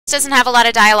doesn't have a lot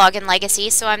of dialogue in Legacy,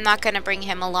 so I'm not going to bring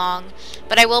him along.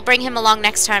 But I will bring him along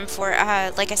next time for,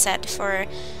 like I said, for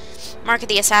Mark of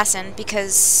the Assassin,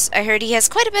 because I heard he has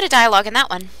quite a bit of dialogue in that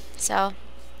one. So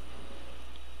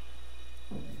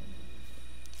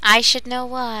I should know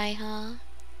why, huh?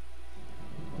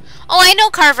 Oh, I know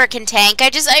Carver can tank.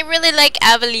 I really like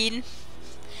Aveline.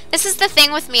 This is the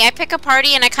thing with me. I pick a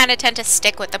party and I kind of tend to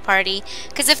stick with the party.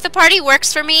 Because if the party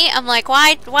works for me, I'm like,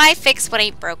 why fix what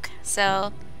ain't broke?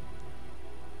 So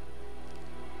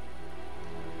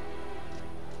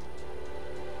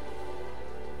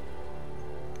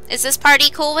is this party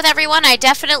cool with everyone? I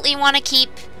definitely want to keep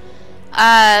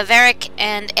Varric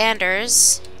and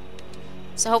Anders.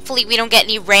 So hopefully we don't get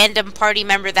any random party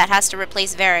member that has to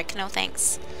replace Varric. No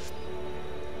thanks.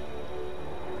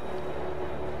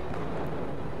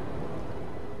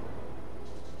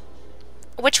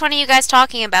 Which one are you guys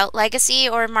talking about? Legacy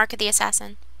or Mark of the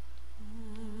Assassin?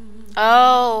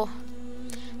 Oh.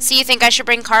 So you think I should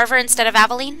bring Carver instead of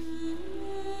Aveline?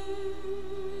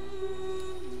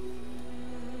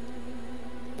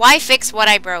 Why fix what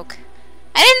I broke?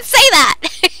 I didn't say that!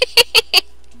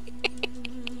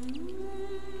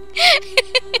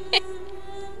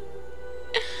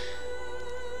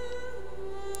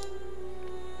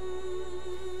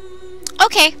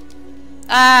 Okay.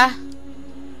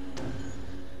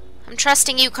 I'm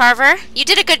trusting you, Carver. You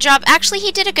did a good job. Actually,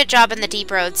 he did a good job in the Deep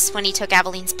Roads when he took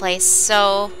Aveline's place,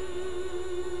 so...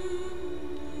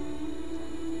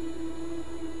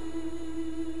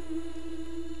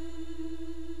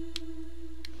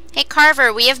 Hey,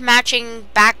 Carver, we have matching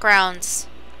backgrounds.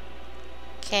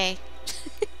 Okay.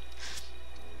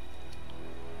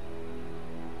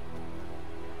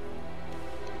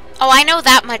 Oh, I know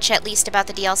that much at least about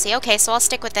the DLC. Okay, so I'll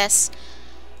stick with this.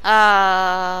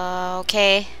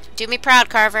 Okay. Do me proud,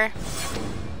 Carver.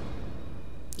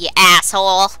 You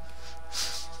asshole.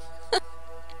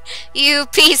 You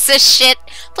piece of shit.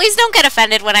 Please don't get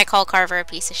offended when I call Carver a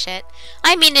piece of shit.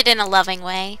 I mean it in a loving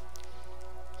way.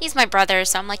 He's my brother,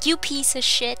 so I'm like, you piece of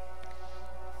shit.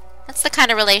 That's the kind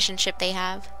of relationship they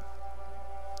have.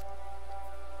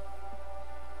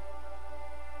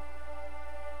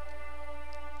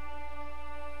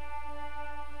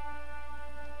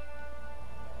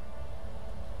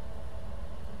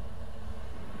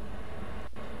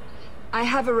 I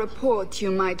have a report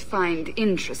you might find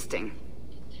interesting.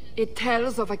 It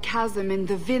tells of a chasm in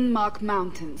the Vinmark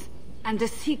Mountains, and a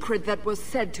secret that was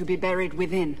said to be buried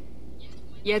within.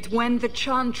 Yet when the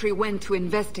Chantry went to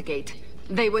investigate,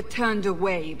 they were turned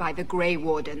away by the Grey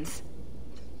Wardens.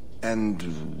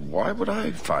 And why would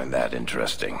I find that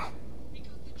interesting?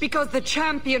 Because the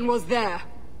champion was there.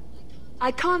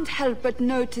 I can't help but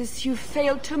notice you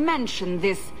failed to mention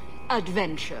this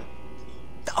adventure.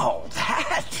 Oh,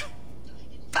 that?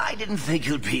 I didn't think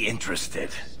you'd be interested.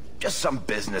 Just some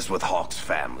business with Hawk's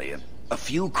family. A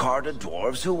few carded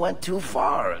dwarves who went too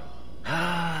far.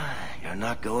 You're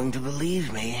not going to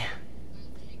believe me.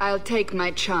 I'll take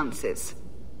my chances.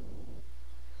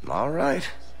 All right.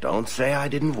 Don't say I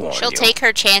didn't warn you. She'll take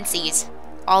her chances.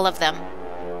 All of them.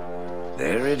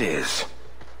 There it is.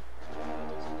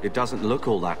 It doesn't look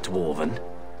all that dwarven.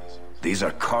 These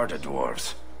are carded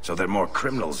dwarves, so they're more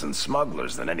criminals and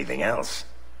smugglers than anything else.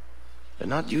 They're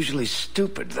not usually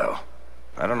stupid, though.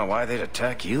 I don't know why they'd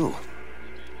attack you.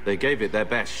 They gave it their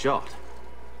best shot.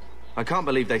 I can't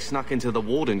believe they snuck into the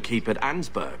Warden Keep at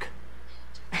Ansburg.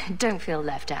 Don't feel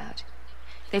left out.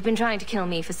 They've been trying to kill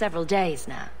me for several days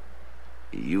now.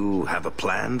 You have a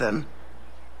plan, then?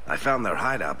 I found their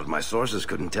hideout, but my sources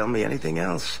couldn't tell me anything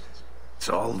else. It's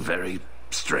all very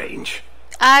strange.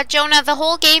 Jonah, the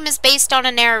whole game is based on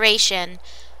a narration.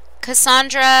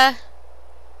 Cassandra...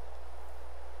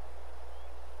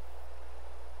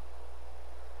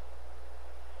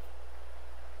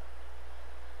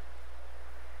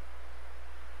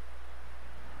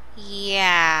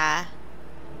 Yeah.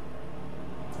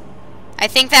 I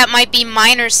think that might be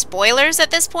minor spoilers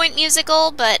at this point,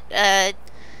 musical, but,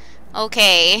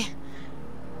 okay.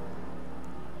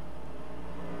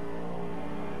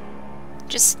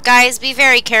 Just, guys, be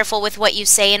very careful with what you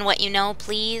say and what you know,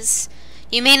 please.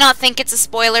 You may not think it's a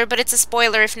spoiler, but it's a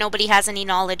spoiler if nobody has any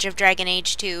knowledge of Dragon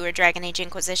Age 2 or Dragon Age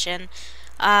Inquisition.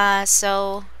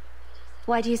 So...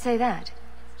 Why do you say that?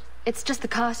 It's just the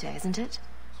Carter, isn't it?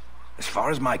 As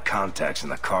far as my contacts in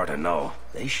the Carter know,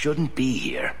 they shouldn't be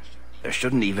here. There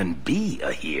shouldn't even be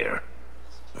a here.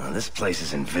 This place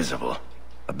is invisible.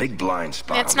 A big blind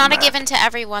spot. It's not a given to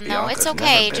everyone, though. It's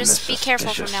okay. Just be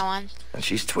careful from now on. And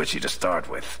she's twitchy to start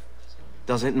with.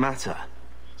 Doesn't matter.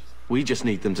 We just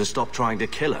need them to stop trying to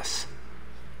kill us.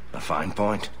 A fine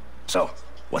point. So,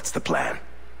 what's the plan?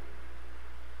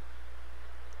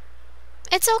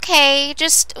 it's okay.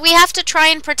 Just, we have to try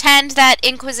and pretend that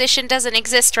Inquisition doesn't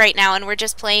exist right now and we're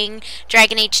just playing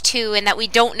Dragon Age 2 and that we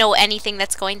don't know anything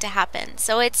that's going to happen.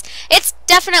 So it's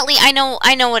definitely, I know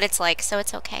what it's like, so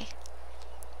it's okay.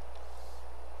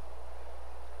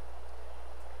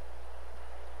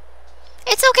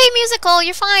 It's okay, musical.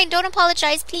 You're fine. Don't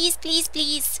apologize. Please, please,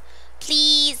 please.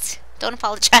 Please. Don't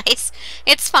apologize.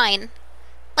 It's fine.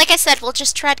 Like I said, we'll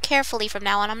just tread carefully from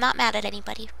now on. I'm not mad at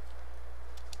anybody.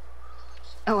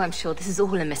 Oh, I'm sure this is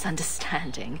all a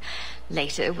misunderstanding.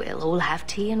 Later, we'll all have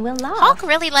tea and we'll laugh. Hawk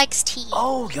really likes tea.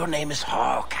 Oh, your name is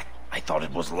Hawk. I thought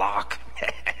it was Locke.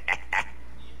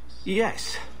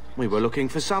 Yes, we were looking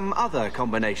for some other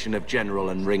combination of General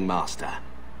and Ringmaster.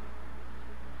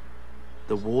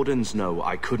 The Wardens know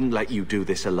I couldn't let you do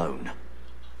this alone.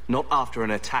 Not after an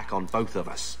attack on both of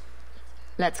us.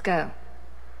 Let's go.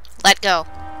 Let go.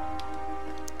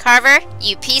 Carver,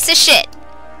 you piece of shit.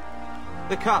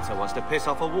 The Carter wants to piss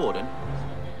off a Warden?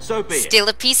 So be it. Still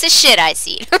a piece of shit, I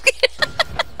see.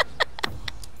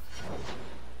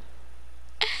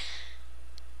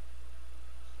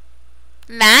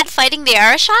 Mad fighting the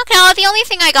Arashok? No, the only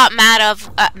thing I got mad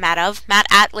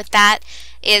at with that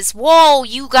is, whoa,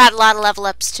 you got a lot of level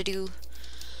ups to do.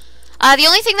 The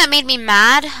only thing that made me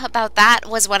mad about that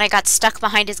was when I got stuck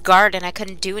behind his guard and I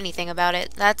couldn't do anything about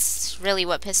it. That's really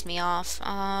what pissed me off.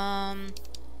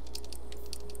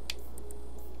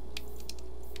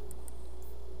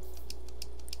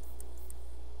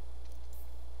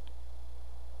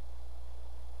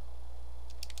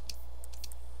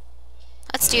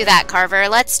 Let's do that, Carver.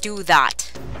 Let's do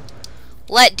that.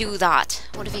 Let's do that.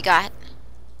 What have you got?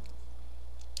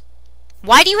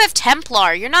 Why do you have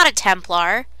Templar? You're not a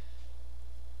Templar.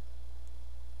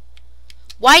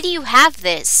 Why do you have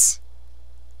this?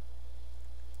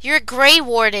 You're a Grey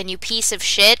Warden, you piece of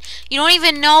shit. You don't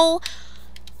even know...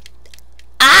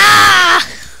 Ah!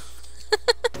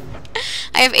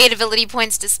 I have 8 ability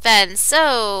points to spend,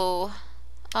 so...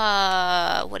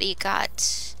 what do you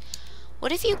got?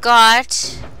 What have you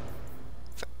got?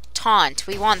 Taunt,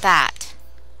 we want that.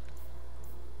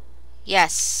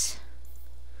 Yes.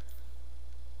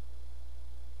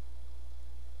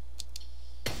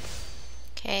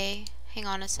 Okay, hang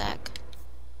on a sec.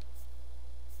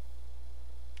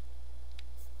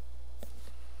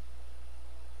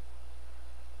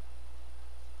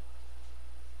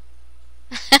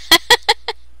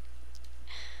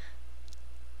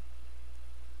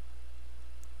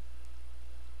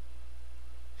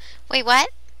 Wait, what?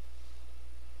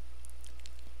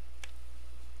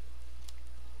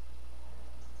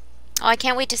 Oh, I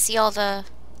can't wait to see all the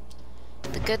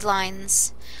good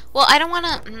lines. Well, I don't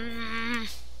want to...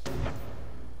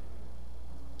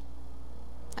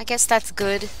 I guess that's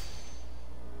good.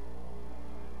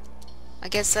 I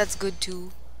guess that's good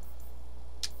too.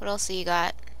 What else do you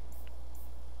got?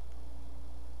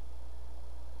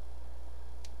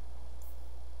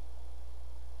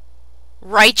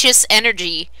 Righteous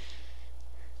energy.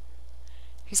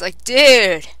 He's like,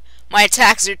 dude, my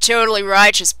attacks are totally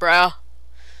righteous, bro.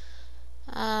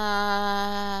 That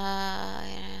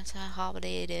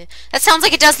sounds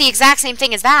like it does the exact same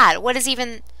thing as that. What is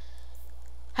even...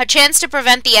 A chance to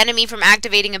prevent the enemy from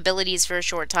activating abilities for a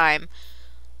short time.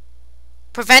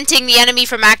 Preventing the enemy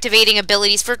from activating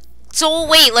abilities for... So,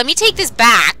 wait, let me take this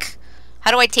back.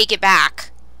 How do I take it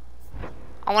back?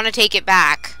 I want to take it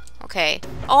back. Okay.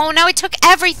 Oh, now I took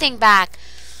everything back.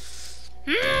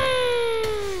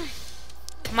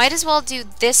 Might as well do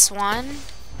this one.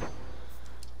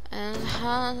 I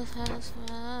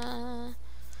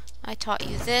taught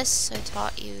you this. I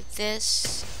taught you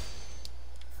this.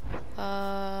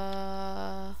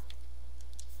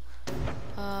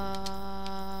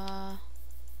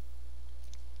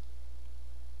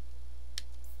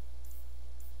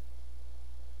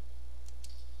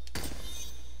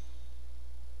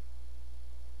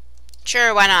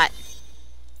 Sure, why not?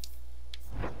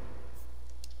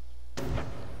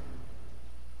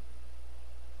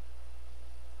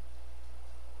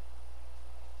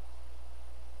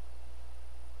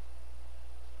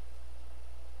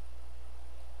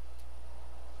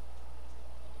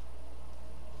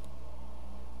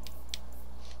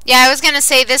 Yeah, I was gonna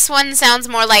say this one sounds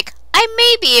more like I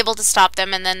may be able to stop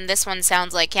them, and then this one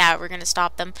sounds like, yeah, we're gonna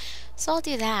stop them. So I'll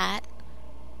do that.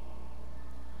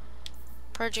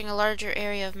 Purging a larger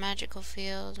area of magical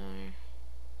field.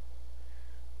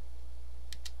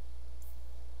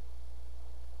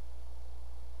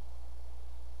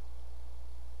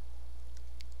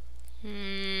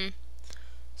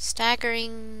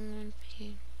 Staggering.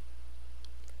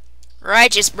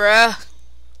 Righteous, bruh.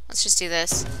 Let's just do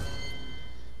this.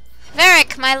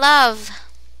 Varric, my love.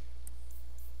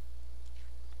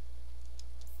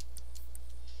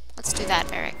 Let's do that,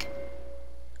 Varric.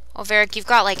 Oh, Varric, you've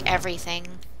got, like,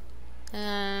 everything.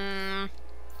 I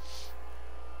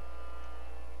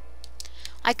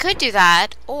could do that,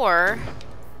 or...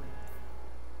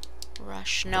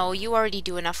 Rush. No, you already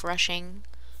do enough rushing.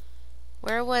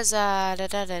 Where was, Oh,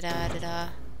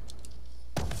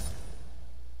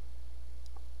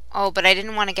 but I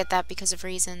didn't want to get that because of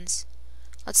reasons.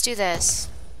 Let's do this.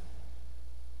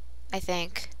 I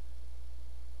think.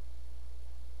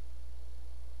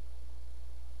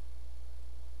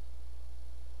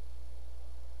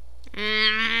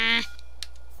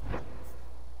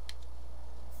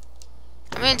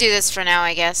 I'm gonna do this for now,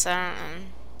 I guess. I don't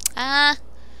know.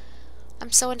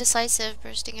 I'm so indecisive.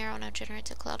 Bursting arrow now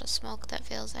generates a cloud of smoke that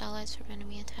veils allies from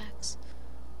enemy attacks.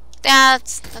 That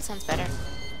sounds better.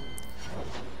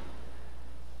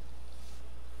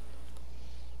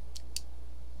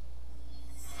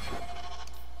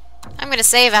 I'm gonna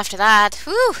save after that.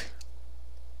 Whew!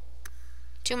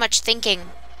 Too much thinking.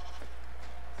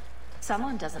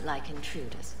 Someone doesn't like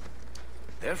intruders.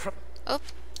 They're from Oh,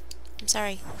 I'm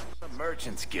sorry. the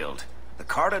Merchants Guild. The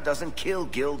Carta doesn't kill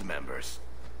guild members.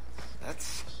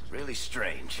 That's really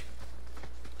strange.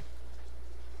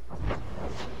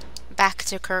 Back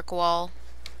to Kirkwall.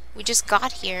 We just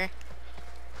got here.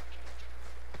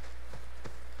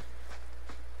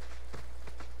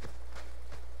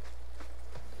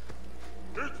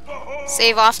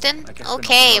 Save often?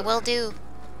 Okay, will do.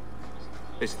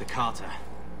 It's the Carter.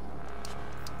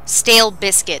 Stale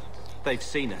biscuit. They've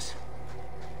seen us.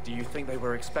 Do you think they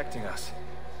were expecting us?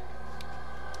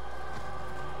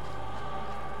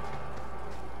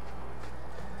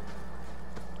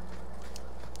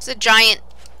 It's a giant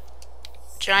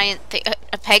thing.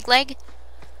 A peg leg?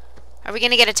 Are we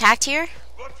gonna get attacked here?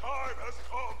 The time has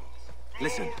come.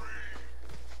 Listen. Glory.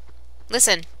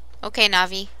 Listen. Okay,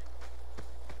 Navi.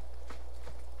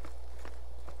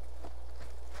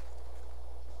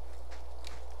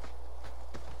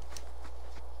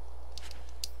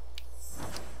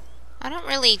 I don't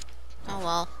really... Oh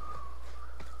well.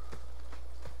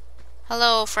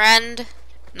 Hello, friend.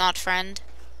 Not friend.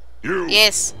 You,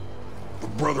 Yes. the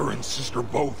brother and sister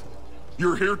both.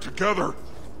 You're here together.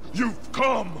 You've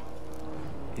come.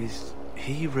 Is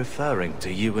he referring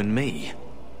to you and me?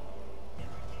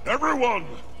 Everyone,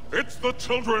 it's the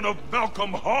children of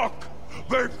Malcolm Hawke.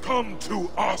 They've come to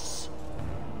us.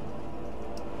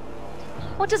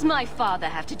 What does my father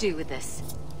have to do with this?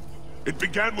 It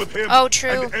began with him. Oh,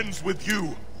 true. And ends with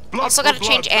you. Blood Also for gotta blood,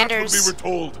 change that's Anders. what we were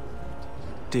told.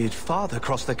 Did Father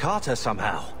cross the Carter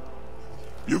somehow?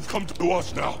 You've come to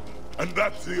us now, and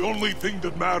that's the only thing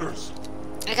that matters.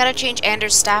 I gotta change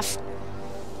Anders' staff.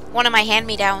 One of my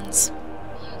hand-me-downs.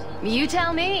 You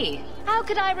tell me. How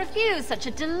could I refuse such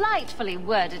a delightfully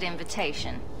worded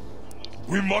invitation?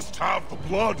 We must have the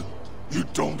blood. You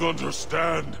don't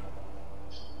understand.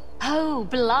 Oh,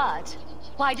 blood.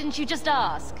 Why didn't you just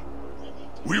ask?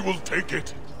 We will take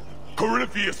it.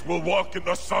 Corypheus will walk in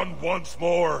the sun once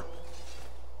more.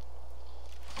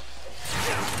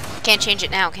 Can't change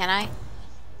it now, can I?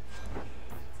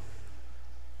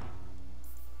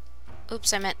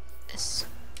 Oops, I meant this.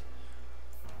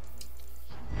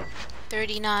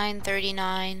 39,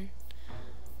 39.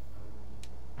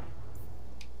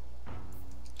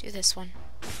 Do this one.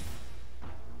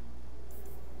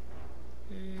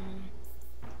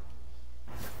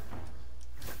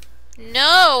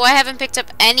 No, I haven't picked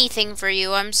up anything for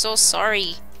you. I'm so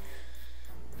sorry.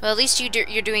 Well, at least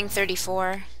you're doing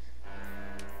 34.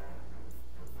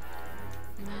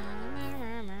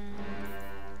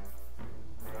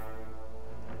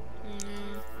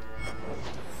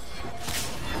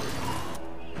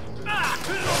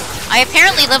 I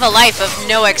apparently live a life of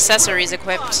no accessories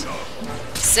equipped.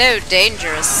 So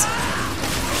dangerous.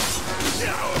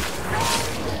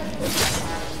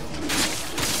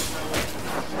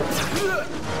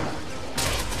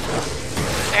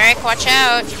 Eric, watch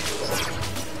out.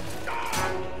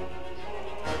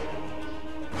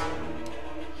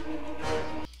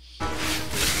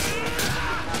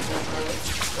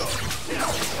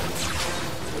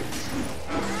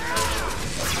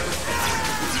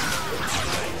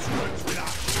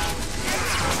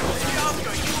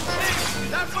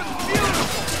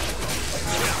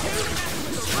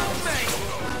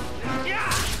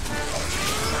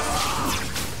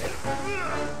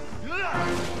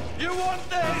 You want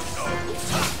this?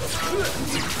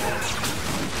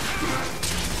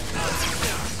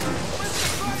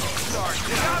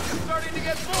 I'm starting to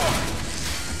get bored.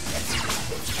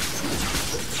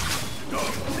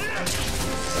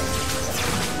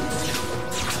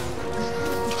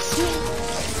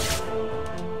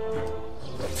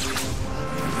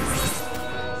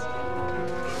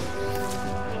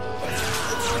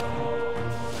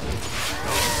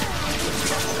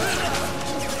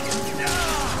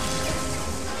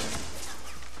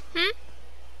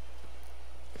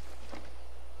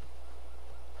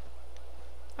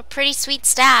 pretty sweet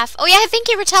staff. Oh yeah, I think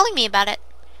you were telling me about it.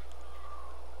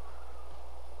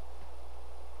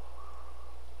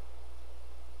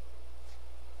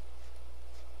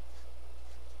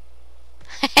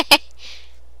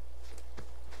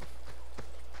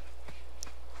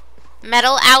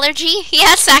 Metal allergy?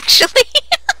 Yes, actually.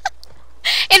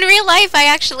 In real life, I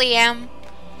actually am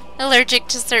allergic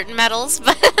to certain metals,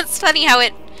 but it's funny how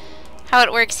it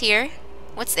works here.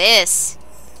 What's this?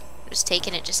 I'm just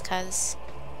taking it just 'cause.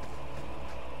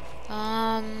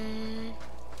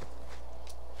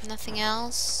 Nothing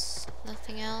else.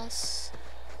 Nothing else.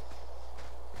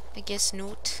 I guess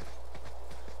not.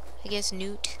 I guess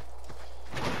newt.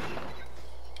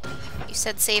 You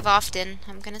said save often.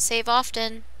 I'm gonna save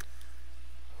often.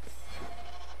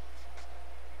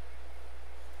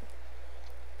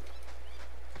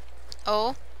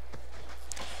 Oh.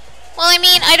 Well, I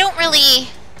mean, I don't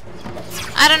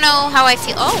know how I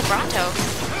feel. Oh, Bronto.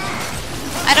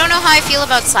 I don't know how I feel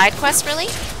about side quests, really.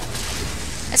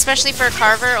 Especially for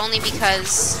Carver, only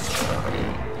because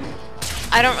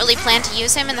I don't really plan to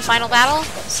use him in the final battle,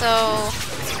 so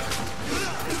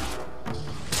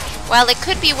while it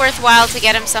could be worthwhile to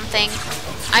get him something,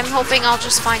 I'm hoping I'll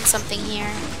just find something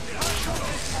here.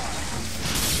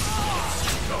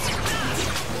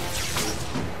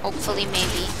 Hopefully,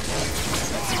 maybe.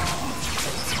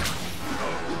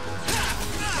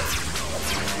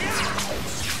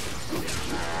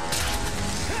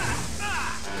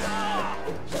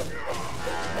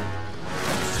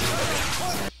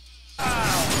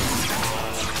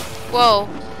 Whoa.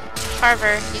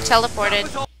 Carver, you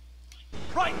teleported.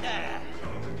 Right there.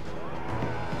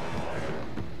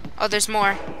 Oh, there's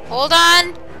more. Hold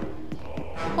on!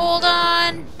 Hold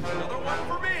on! Another one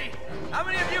for me. How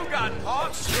many of you got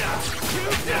Hawks?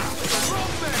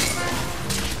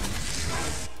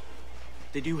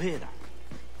 Did you hear that?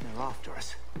 They're after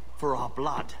us. For our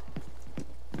blood.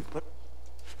 But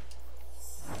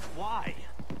why?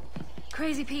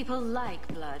 Crazy people like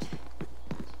blood.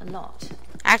 A lot.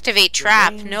 Activate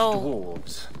trap. Ranged No.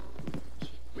 Dwarves.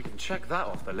 We can check that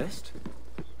off the list.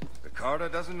 Ricardo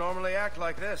doesn't normally act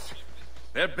like this.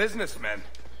 They're businessmen.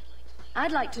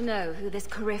 I'd like to know who this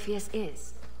Corypheus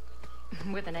is.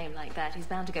 With a name like that, he's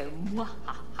bound to go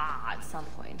mwahaha at some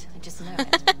point. I just know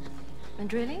it.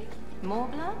 And really? More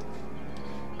blood?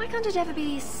 Why can't it ever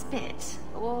be spit?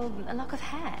 Or a lock of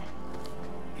hair?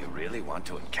 You really want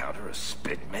to encounter a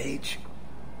spit mage?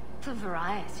 For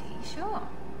variety, sure.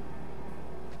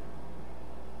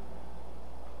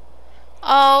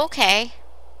 Oh, okay.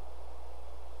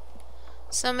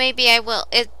 So maybe I will.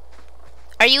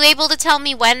 Are you able to tell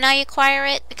me when I acquire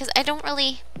it? Because I don't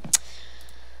really...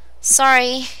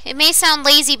 Sorry. It may sound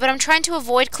lazy, but I'm trying to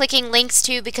avoid clicking links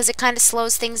too because it kind of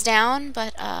slows things down,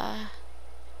 but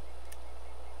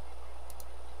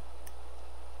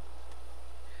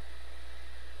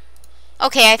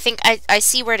okay, I think I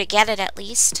see where to get it at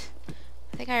least.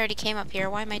 I think I already came up here.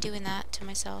 Why am I doing that to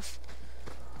myself?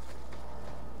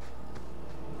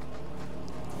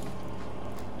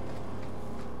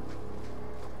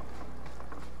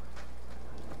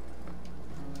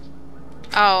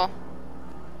 Oh.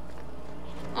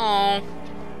 Oh.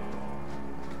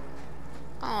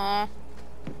 Oh.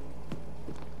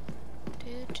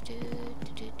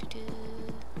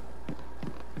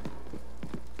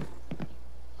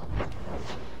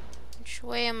 Which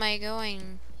way am I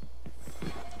going?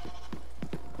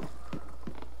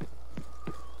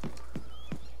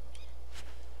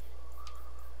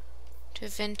 To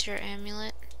Vinter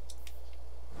Amulet.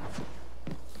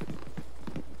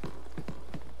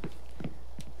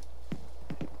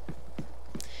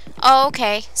 Oh,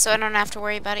 okay. So I don't have to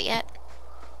worry about it yet.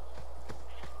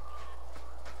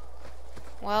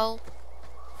 Well.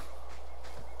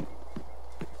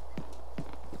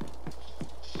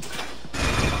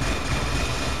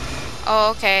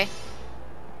 Oh, okay.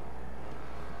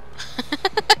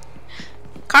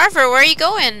 Carver, where are you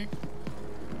going?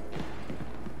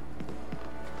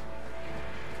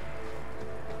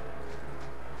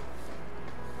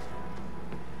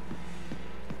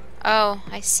 Oh,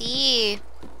 I see.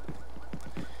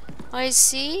 I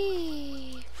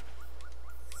see.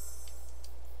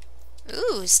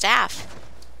 Ooh, staff.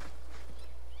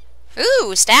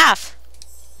 Ooh, staff.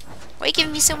 Why are you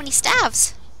giving me so many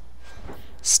staves?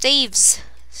 Staves.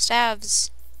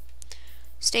 Stabs.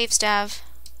 Stave, stav.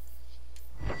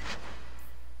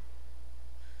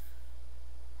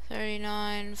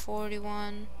 39,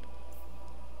 41.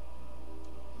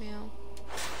 Meal.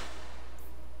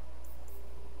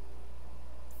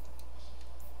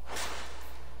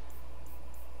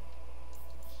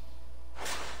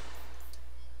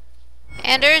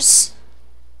 Anders?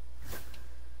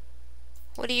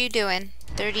 What are you doing?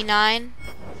 39?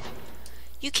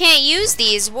 You can't use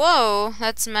these. Whoa,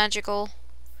 that's magical.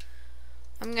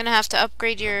 I'm gonna have to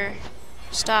upgrade your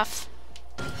stuff.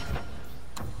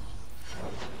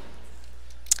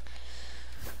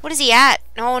 What is he at?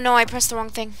 Oh no, I pressed the wrong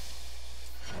thing.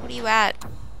 What are you at?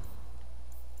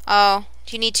 Oh,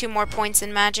 do you need 2 more points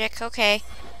in magic? Okay.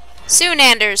 Soon,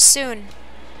 Anders, soon.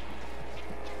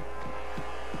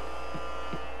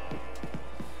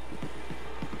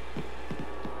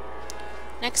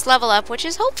 Next level up, which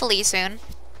is hopefully soon.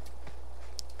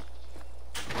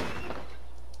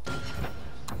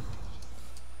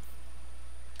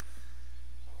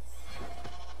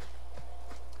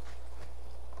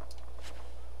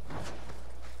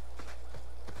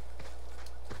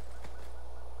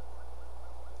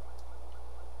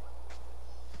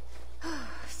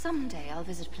 Someday I'll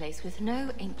visit a place with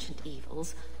no ancient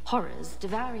evils, horrors,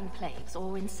 devouring plagues,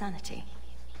 or insanity.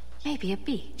 Maybe a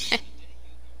beach.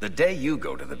 The day you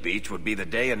go to the beach would be the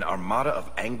day an armada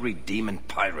of angry demon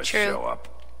pirates True. show up.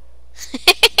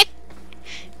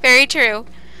 Very true.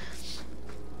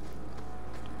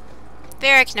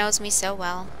 Varric knows me so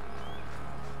well.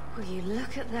 Will you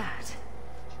look at that?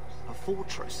 A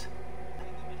fortress.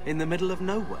 In the middle of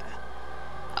nowhere.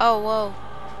 Oh, whoa.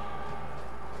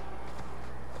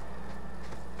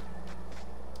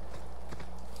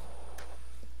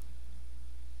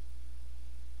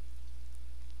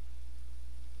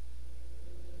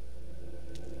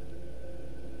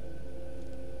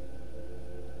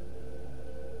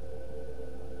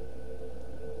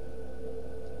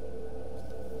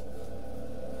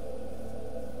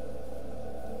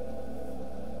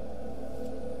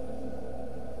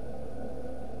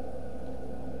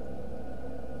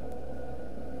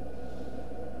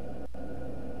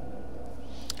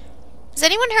 Has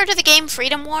anyone heard of the game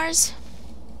Freedom Wars?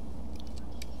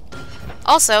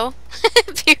 Also,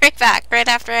 be right back, right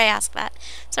after I ask that.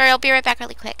 Sorry, I'll be right back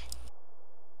really quick.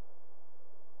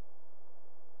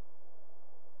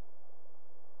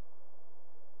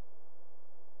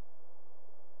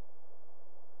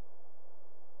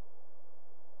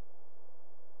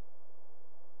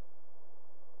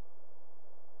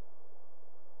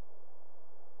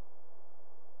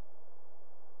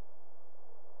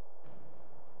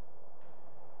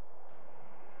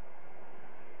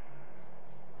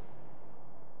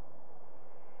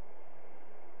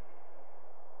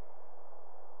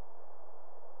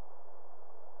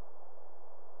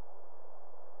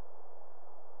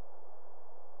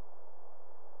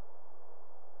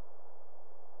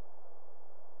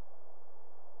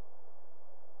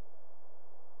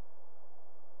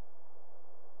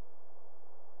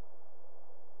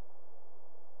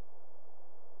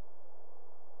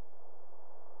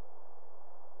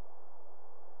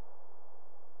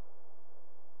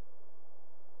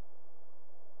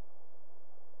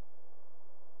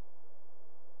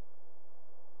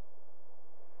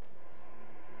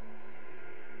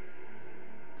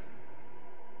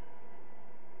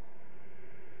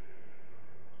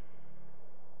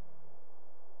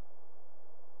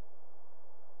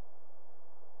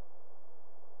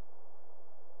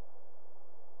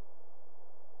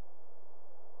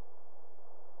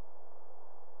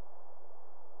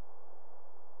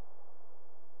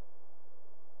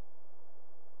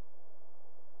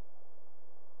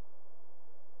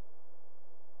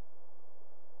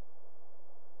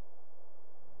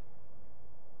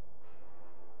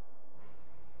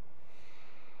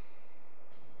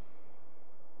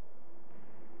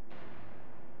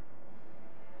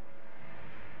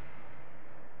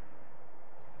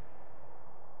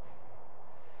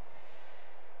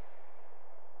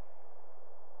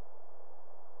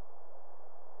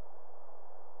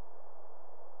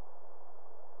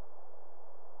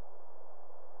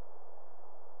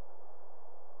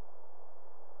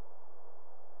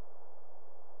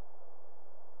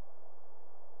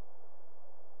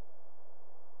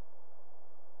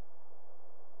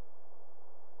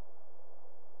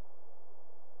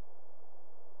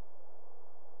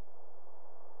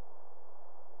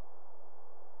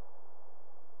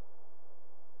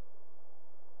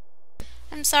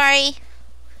 I'm sorry.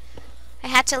 I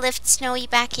had to lift Snowy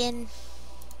back in.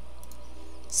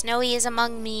 Snowy is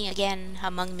among me again.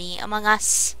 Among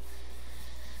us.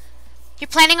 You're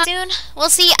planning on soon? Well,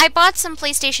 see, I bought some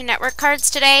PlayStation Network cards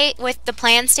today with the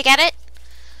plans to get it.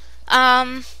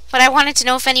 But I wanted to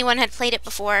know if anyone had played it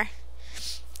before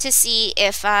to see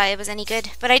if it was any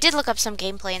good. But I did look up some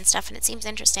gameplay and stuff, and it seems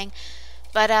interesting.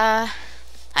 But,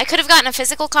 I could have gotten a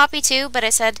physical copy too, but I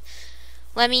said,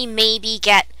 let me maybe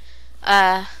get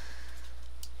a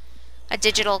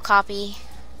digital copy.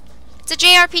 It's a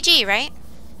JRPG, right?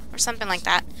 Or something like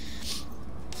that.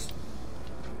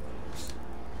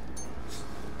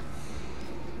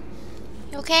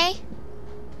 You okay?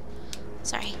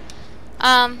 Sorry.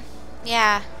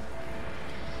 Yeah.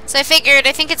 So I figured,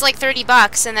 I think it's like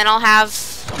 $30, and then I'll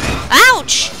have...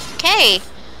 Ouch! Okay.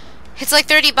 It's like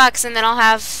 $30, and then I'll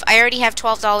have... I already have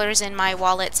 $12 in my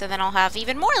wallet, so then I'll have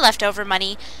even more leftover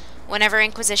money whenever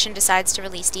Inquisition decides to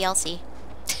release DLC.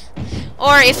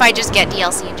 Or if I just get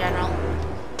DLC in general.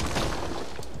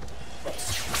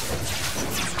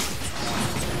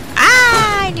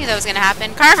 Ah! I knew that was gonna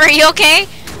happen. Carver, are you okay?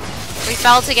 We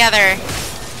fell together.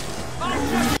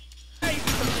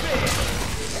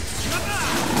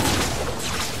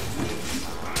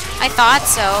 I thought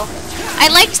so. I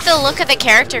liked the look of the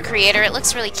character creator. It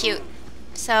looks really cute.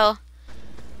 So,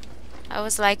 I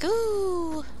was like,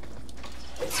 ooh.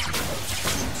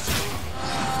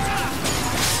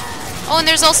 Oh, and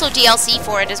there's also DLC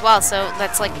for it as well, so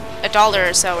that's like $1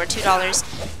 or so, or $2.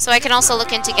 So I can also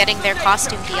look into getting their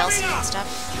costume DLC and stuff.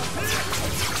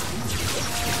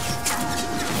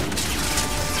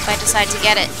 If I decide to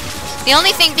get it. The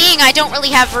only thing being, I don't really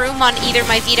have room on either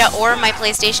my Vita or my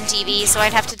PlayStation TV, so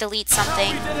I'd have to delete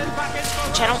something,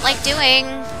 which I don't like doing.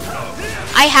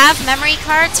 I have memory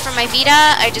cards for my Vita,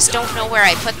 I just don't know where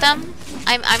I put them.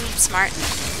 I'm smart.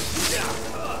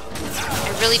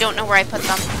 I really don't know where I put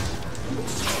them.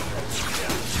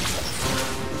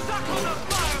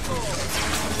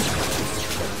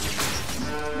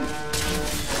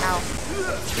 Ow.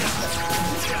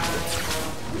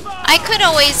 I could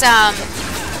always,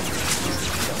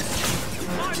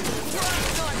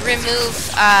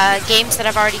 remove games that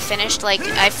I've already finished. Like,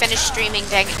 I finished streaming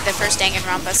the first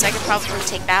Danganronpa, so I could probably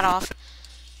take that off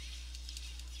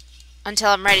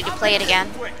until I'm ready to play it again.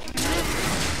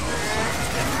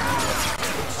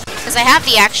 Because I have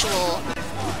the actual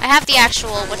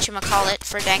whatchamacallit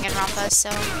for Danganronpa, so...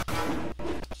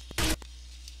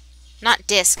 Not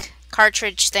disc,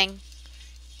 cartridge thing.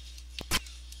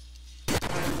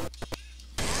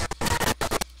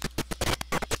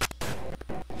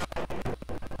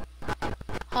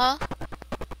 Huh?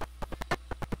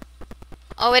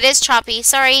 Oh, it is choppy.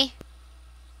 Sorry.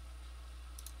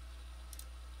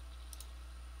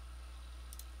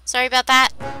 Sorry about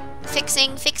that.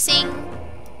 Fixing.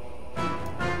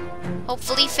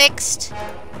 Hopefully fixed.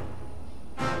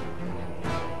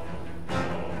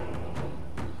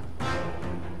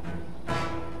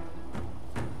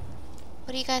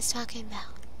 What are you guys talking about?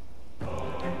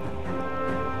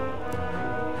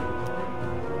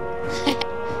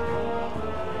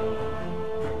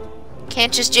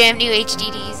 Can't just jam new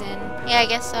HDDs in. Yeah, I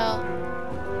guess so.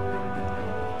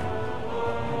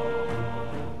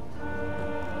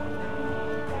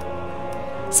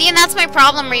 See, and that's my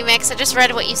problem, Remix. I just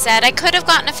read what you said. I could have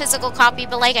gotten a physical copy,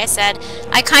 but like I said,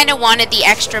 I kind of wanted the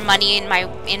extra money in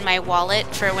my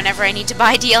wallet for whenever I need to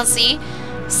buy DLC.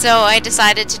 So I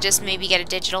decided to just maybe get a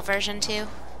digital version too.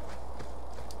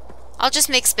 I'll just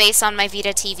make space on my Vita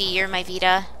TV or my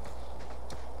Vita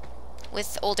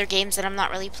with older games that I'm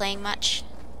not really playing much.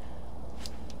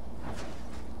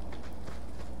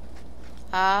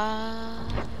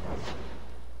 That's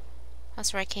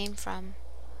where I came from.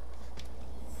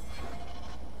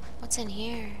 What's in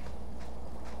here?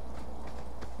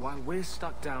 While we're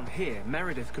stuck down here,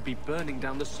 Meredith could be burning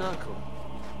down the circle.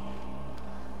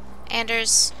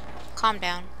 Anders, calm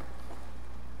down.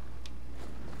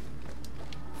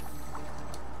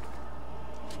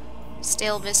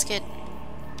 Stale biscuit.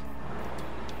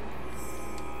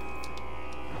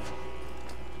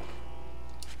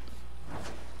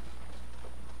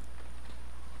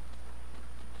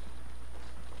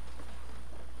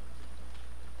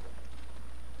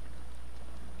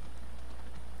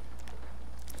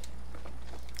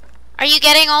 Are you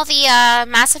getting all the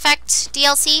Mass Effect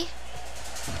DLC?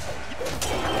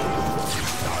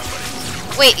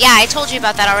 Wait, yeah, I told you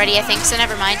about that already, I think, so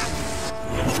never mind.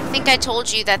 I think I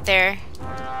told you that they're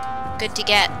good to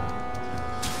get.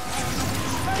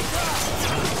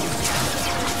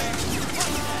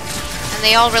 And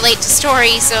they all relate to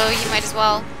story, so you might as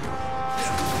well.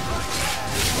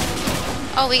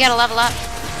 Oh, we gotta level up.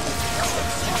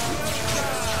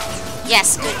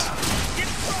 Yes, good.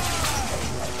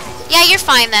 Yeah, you're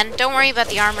fine then. Don't worry about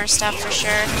the armor stuff for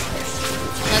sure.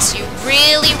 Unless you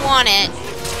really want it.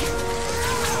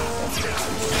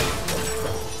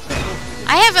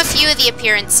 I have a few of the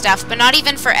appearance stuff, but not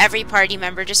even for every party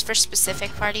member, just for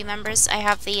specific party members. I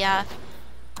have the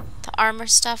armor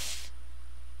stuff.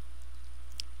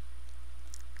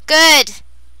 Good!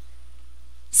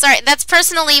 Sorry, that's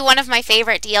personally one of my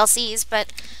favorite DLCs,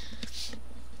 but...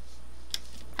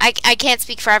 I can't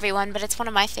speak for everyone, but it's one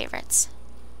of my favorites.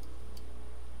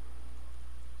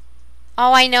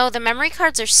 Oh, I know. The memory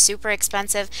cards are super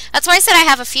expensive. That's why I said I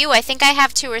have a few. I think I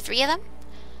have 2 or 3 of them.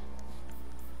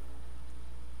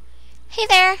 Hey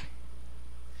there.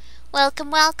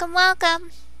 Welcome, welcome,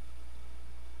 welcome.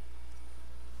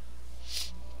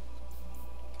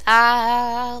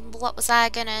 What was I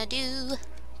gonna do?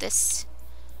 This.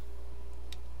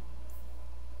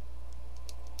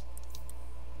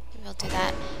 Maybe I'll do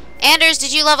that. Anders,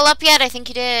 did you level up yet? I think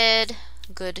you did.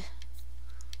 Good.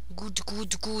 Good,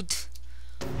 good, good.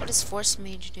 What does Force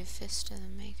Mage do? Fist of the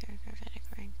Maker, Gravitic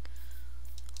Ring.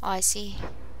 Oh, I see.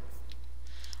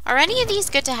 Are any of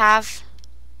these good to have?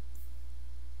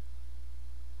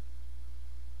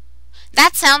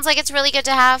 That sounds like it's really good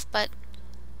to have, but...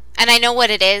 And I know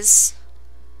what it is.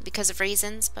 Because of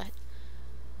reasons, but...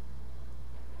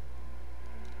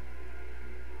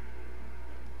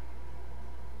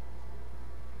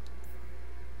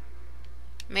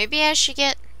 Maybe I should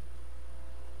get...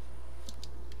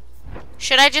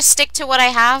 Should I just stick to what I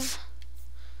have?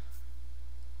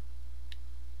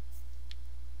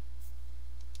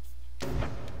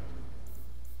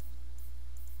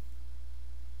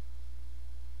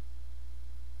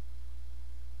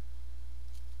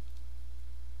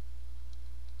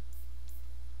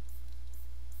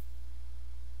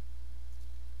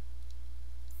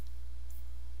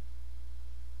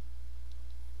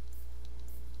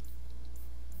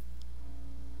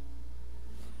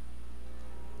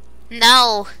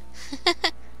 No.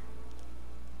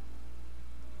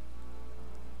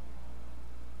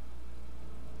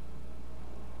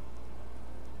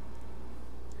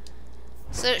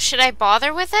 So, should I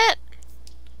bother with it?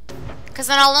 Because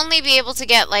then I'll only be able to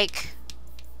get, like...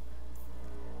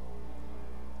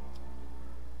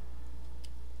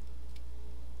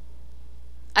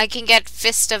 I can get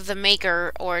Fist of the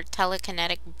Maker or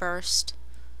Telekinetic Burst.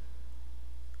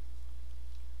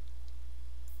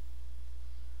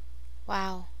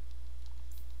 Wow.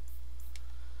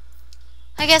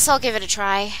 I guess I'll give it a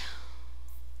try.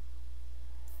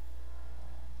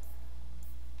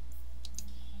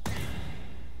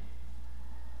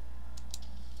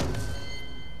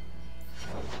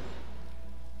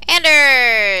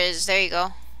 Anders! There you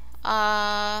go.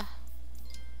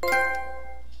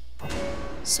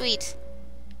 Sweet.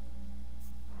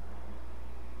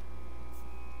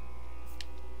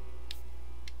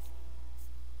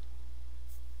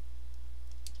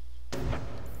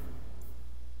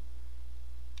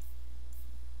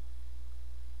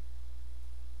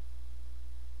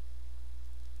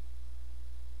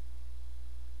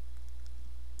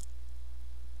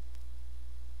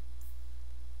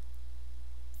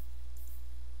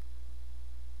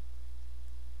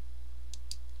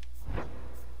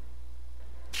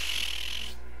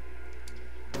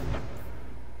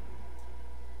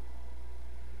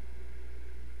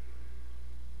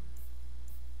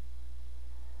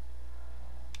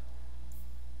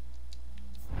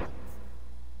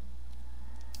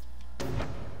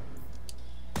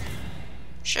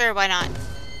 Sure, why not?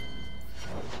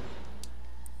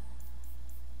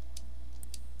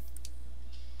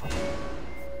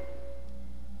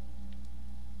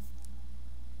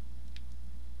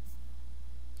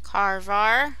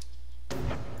 Carvar.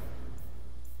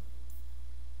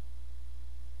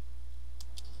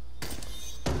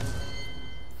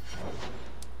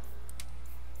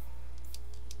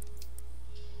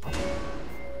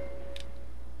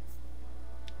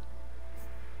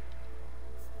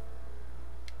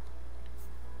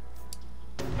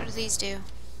 What do these do?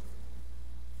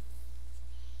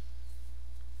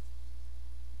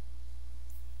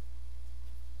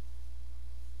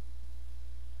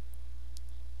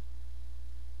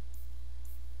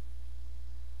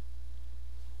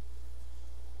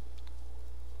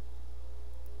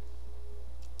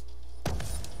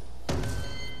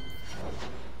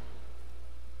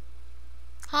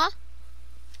 Huh?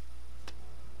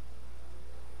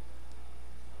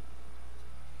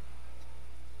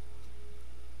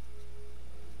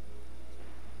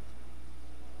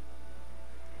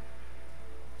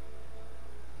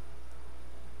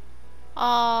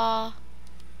 Aww.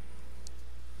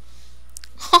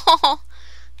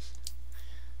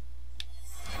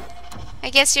 I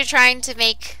guess you're trying to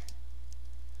make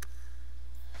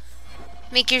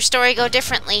your story go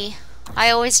differently.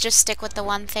 I always just stick with the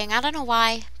one thing. I don't know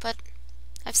why, but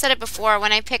I've said it before.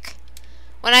 When I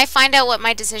find out what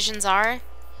my decisions are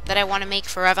that I want to make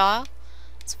forever,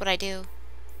 that's what I do.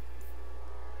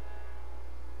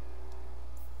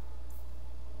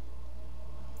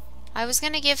 I was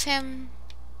gonna give him...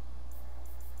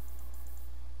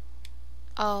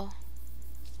 Oh.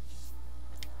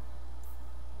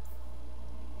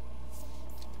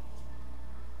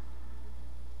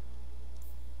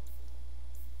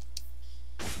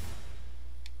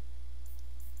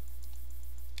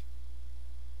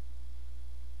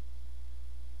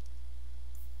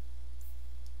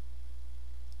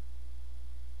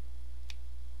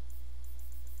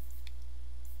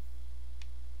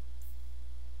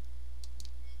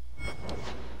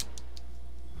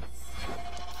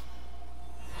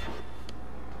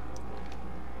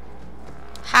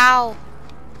 How?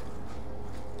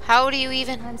 How do you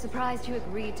even... I'm surprised you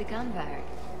agreed to come, Varric.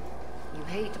 You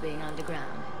hate being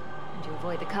underground, and you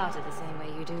avoid the Carter the same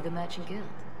way you do the Merchant Guild.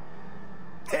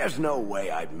 There's no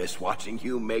way I'd miss watching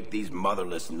you make these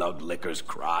motherless nug lickers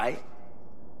cry.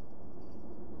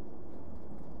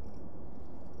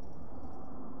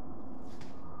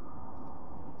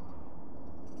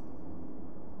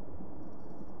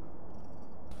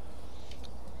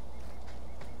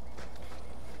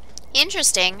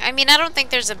 Interesting. I mean, I don't think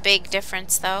there's a big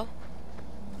difference, though.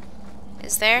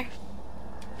 Is there?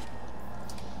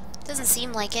 Doesn't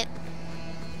seem like it.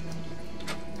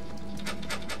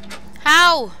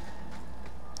 How?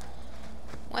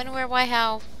 When, where, why,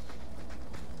 how?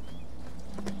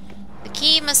 The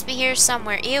key must be here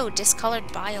somewhere. Ew,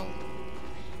 discolored bile.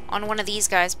 On one of these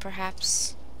guys,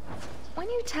 perhaps. When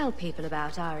you tell people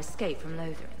about our escape from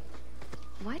Lothering,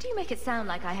 why do you make it sound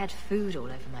like I had food all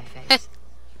over my face?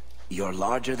 You're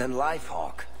larger than life,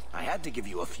 Hawk. I had to give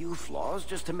you a few flaws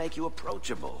just to make you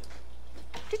approachable.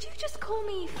 Did you just call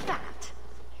me fat?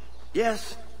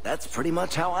 Yes, that's pretty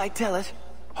much how I tell it.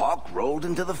 Hawk rolled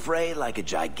into the fray like a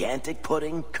gigantic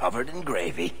pudding covered in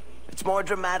gravy. It's more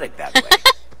dramatic that way.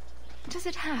 Does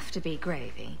it have to be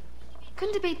gravy?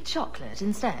 Couldn't it be chocolate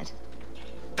instead?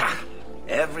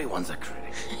 Everyone's a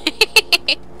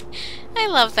critic. I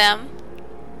love them.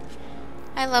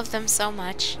 I love them so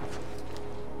much.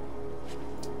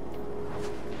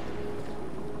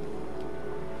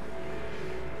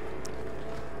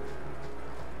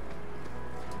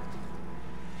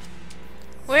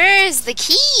 Where is the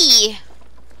key?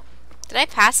 Did I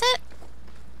pass it?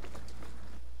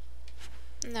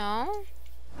 No.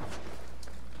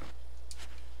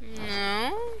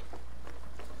 No.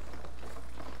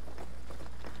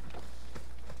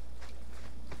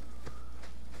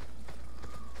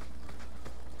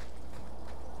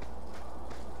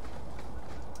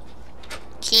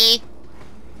 Key.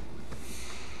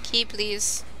 Key,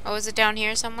 please. Oh, is it down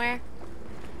here somewhere?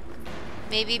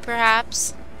 Maybe,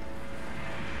 perhaps.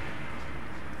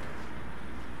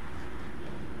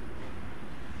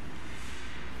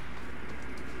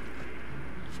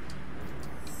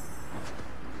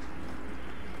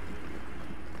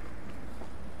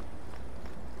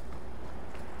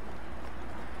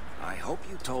 I hope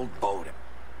you told Bowden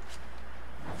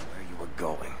where you were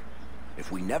going.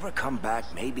 If we never come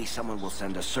back, maybe someone will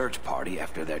send a search party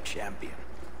after their champion.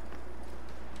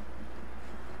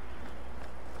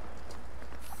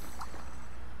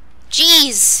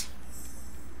 Jeez!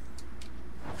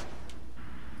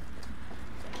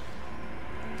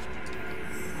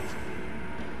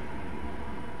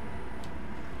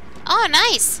 Oh,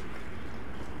 nice!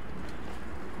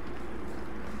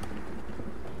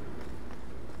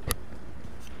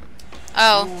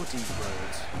 Oh. More deep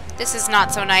roads. This is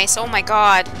not so nice. Oh my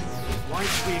god. Why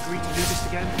did we agree to do this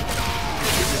again?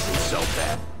 This isn't so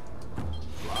bad.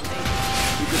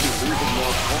 You could be losing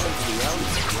more coin to the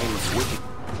elves in the name of wicked.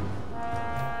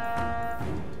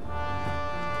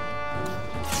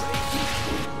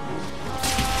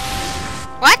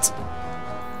 What?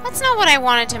 That's not what I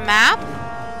wanted to map.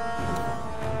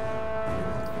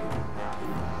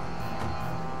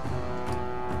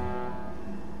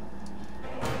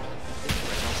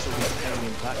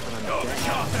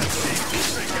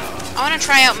 I want to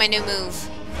try out my new move.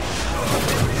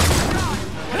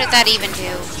 What did that even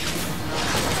do?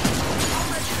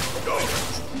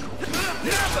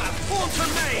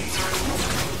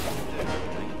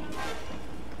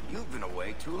 You've been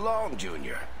away too long,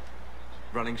 Junior.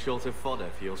 Running short of fodder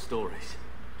for your stories.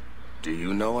 Do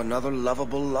you know another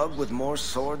lovable lug with more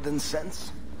sword than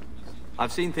sense?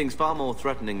 I've seen things far more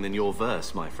threatening than your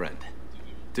verse, my friend.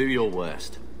 Do your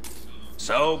worst.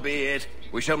 So be it.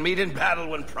 We shall meet in battle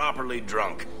when properly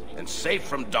drunk, and safe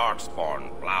from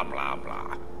darkspawn, blah blah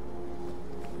blah.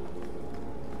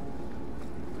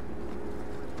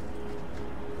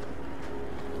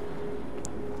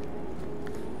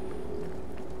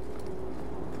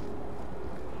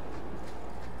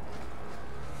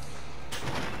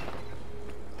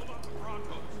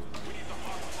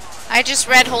 I just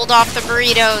read hold off the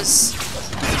burritos.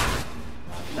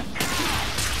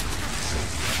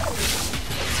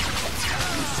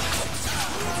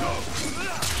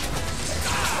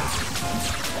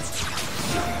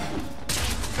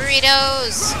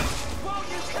 Burritos.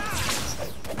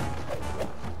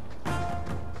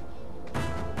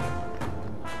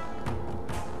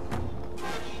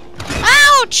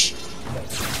 Ouch!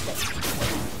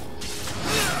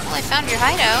 Well, I found your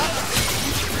hideout.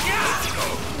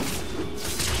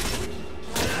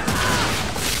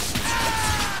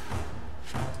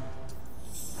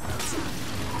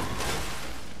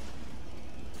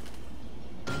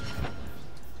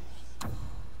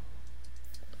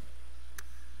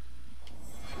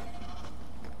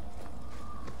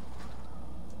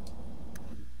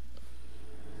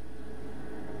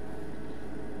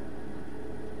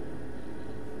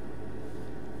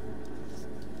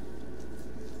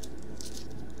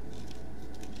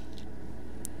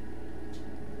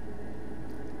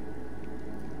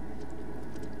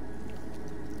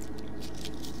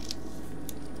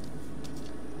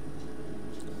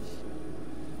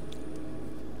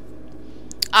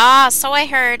 Ah, so I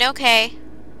heard. Okay.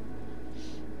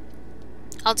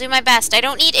 I'll do my best. I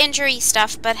don't need injury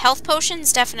stuff, but health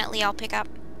potions definitely I'll pick up.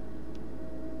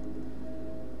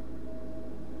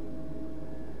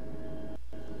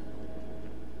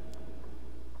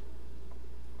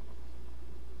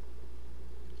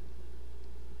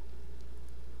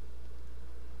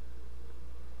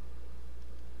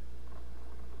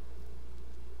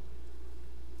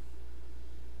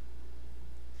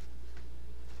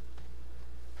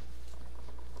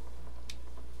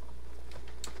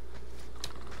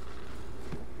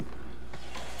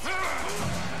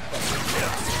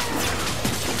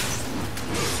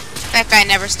 That guy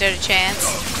never stood a chance.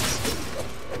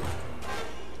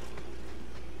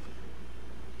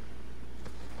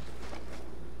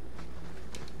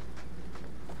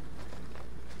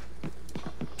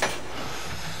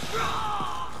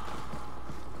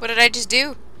 What did I just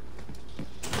do?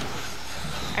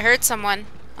 I heard someone.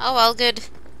 Oh well, good. If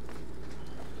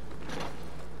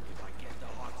I get the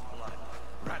Hawk's blood,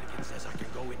 Radigan says I can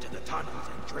go into the tunnels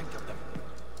and drink of them.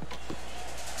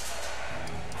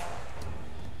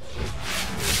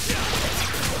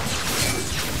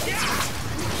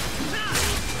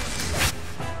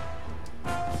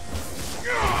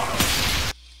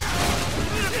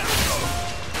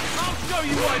 I'll show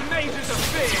you why mazes are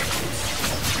big!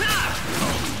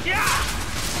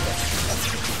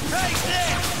 Take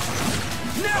this!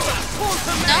 Never pull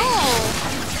to me! No!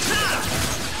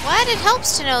 What? It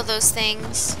helps to know those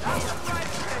things.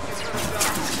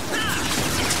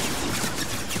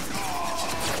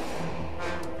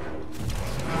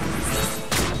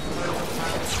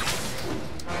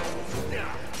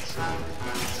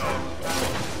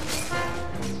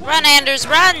 Run, Anders,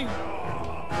 run!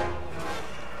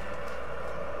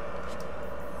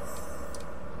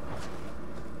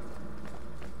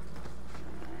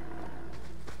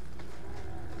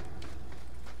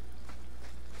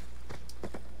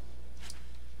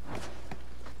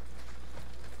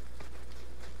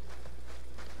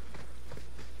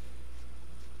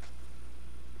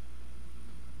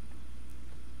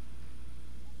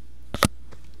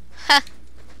 Ha!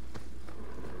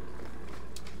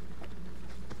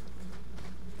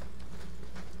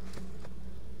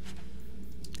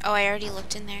 Oh, I already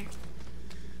looked in there.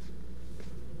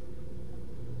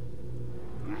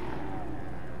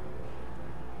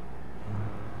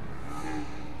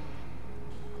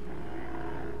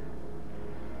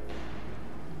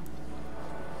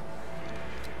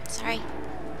 Sorry.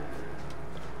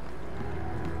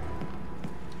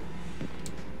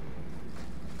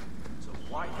 So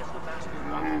why does the master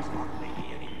want this hawk lady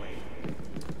anyway?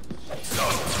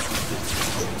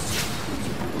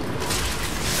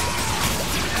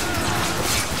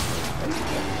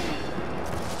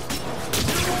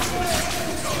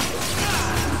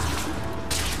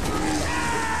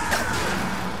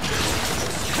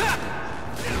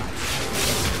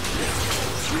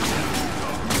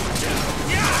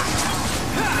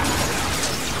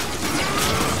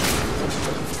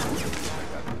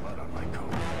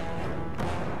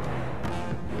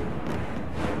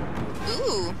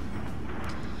 Ooh.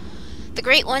 The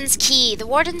Great One's key. The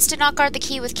wardens did not guard the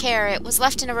key with care. It was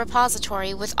left in a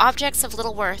repository with objects of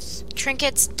little worth.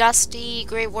 Trinkets, dusty,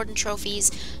 Grey Warden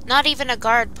trophies, not even a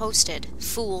guard posted.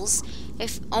 Fools.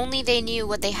 If only they knew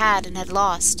what they had and had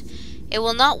lost. It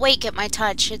will not wake at my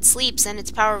touch. It sleeps and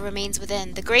its power remains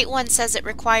within. The Great One says it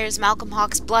requires Malcolm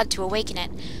Hawke's blood to awaken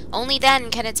it. Only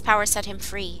then can its power set him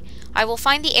free. I will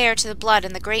find the heir to the blood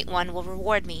and the Great One will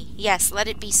reward me. Yes, let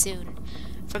it be soon.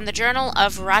 From the Journal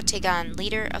of Ratigan,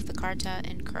 leader of the Carta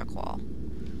in Kirkwall.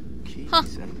 Keys Huh.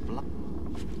 and blood.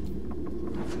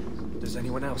 Does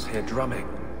anyone else hear drumming?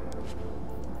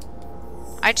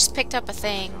 I just picked up a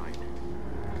thing.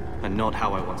 And not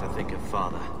how I want to think of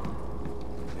Father.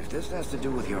 If this has to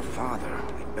do with your father,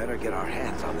 we'd better get our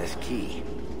hands on this key.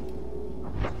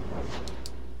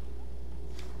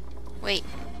 Wait.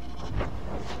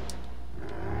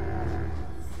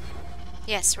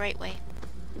 Yes, right way.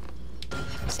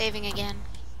 Saving again.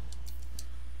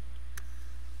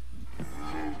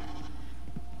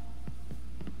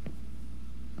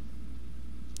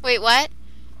 Wait, what?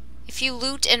 If you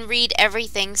loot and read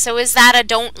everything, so is that a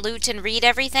don't loot and read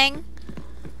everything?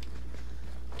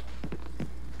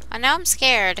 Now I'm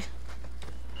scared.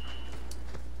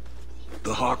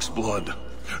 The Hawk's blood.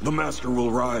 The Master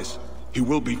will rise. He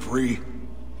will be free.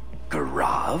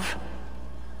 Garav?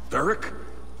 Varric?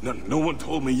 No one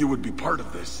told me you would be part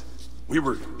of this. We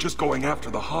were just going after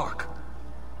the Hawk.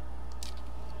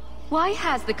 Why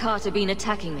has the Carter been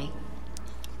attacking me?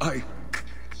 I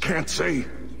can't say.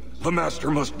 The Master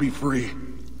must be free.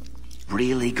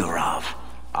 Really, Garav?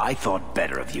 I thought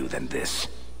better of you than this.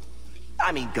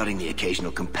 I mean, gutting the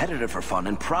occasional competitor for fun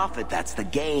and profit, that's the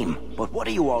game. But what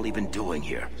are you all even doing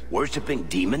here? Worshipping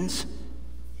demons?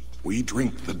 We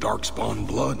drink the Darkspawn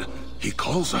blood. He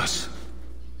calls us.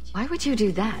 Why would you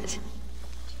do that?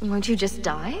 Won't you just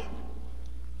die?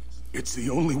 It's the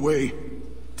only way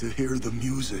to hear the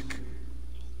music.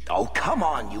 Oh, come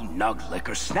on, you nug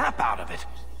licker. Snap out of it.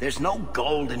 There's no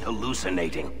gold in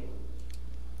hallucinating.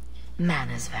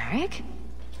 Manners, Varric.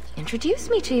 Introduce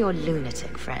me to your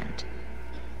lunatic friend.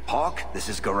 Hawk, this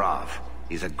is Garav.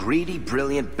 He's a greedy,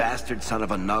 brilliant bastard son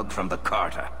of a nug from the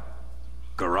Carta.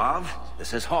 Garav,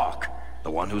 this is Hawk.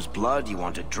 The one whose blood you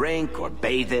want to drink, or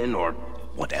bathe in, or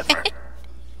whatever.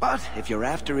 But if you're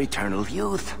after eternal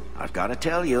youth, I've got to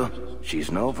tell you,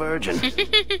 she's no virgin.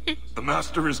 The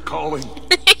Master is calling.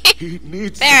 He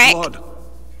needs the Varric. blood.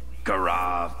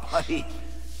 Garav, buddy,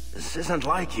 this isn't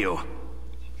like you.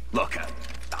 Look,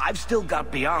 I've still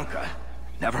got Bianca.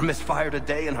 Never misfired a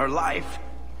day in her life.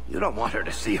 You don't want her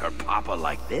to see her papa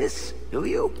like this, do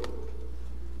you?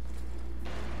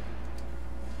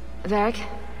 Varric,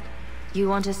 you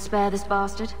want to spare this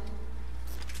bastard?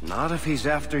 Not if he's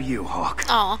after you, Hawk.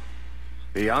 Aw.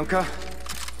 Bianca,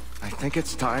 I think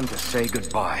it's time to say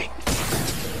goodbye.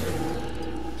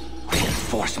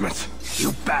 Reinforcements,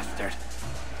 you bastard!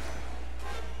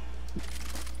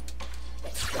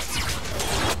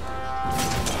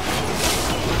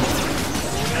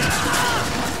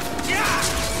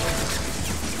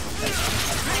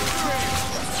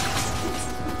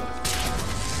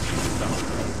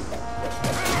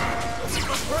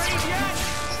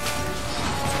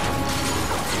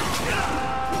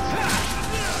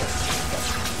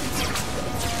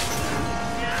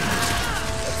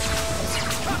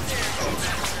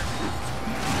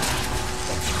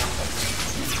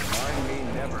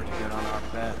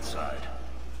 Side.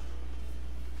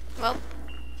 Well,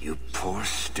 You poor,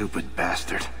 stupid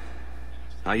bastard.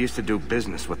 I used to do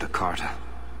business with the Carta.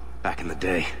 Back in the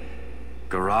day.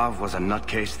 Garav was a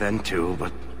nutcase then too,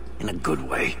 but in a good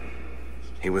way.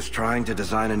 He was trying to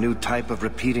design a new type of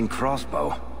repeating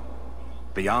crossbow.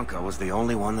 Bianca was the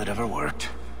only one that ever worked.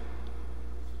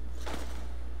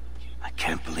 I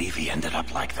can't believe he ended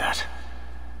up like that.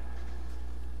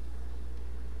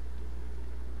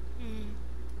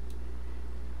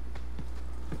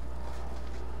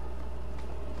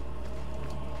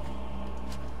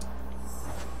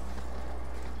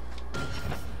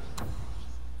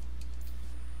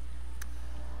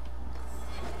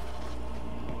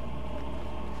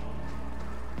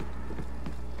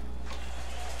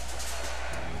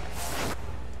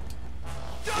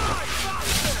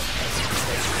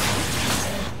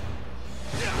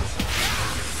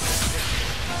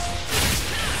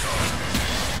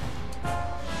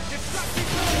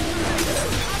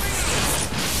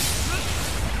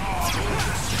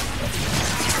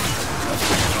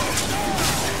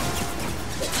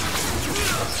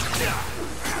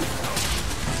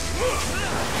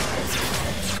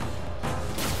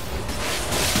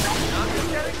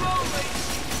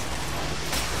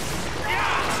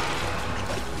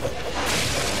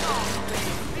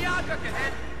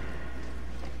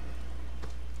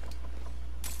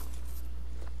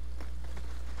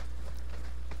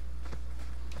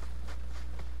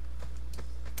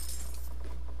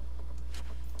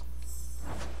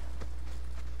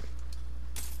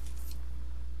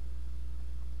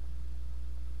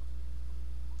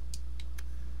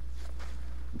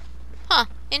 huh.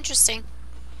 Interesting.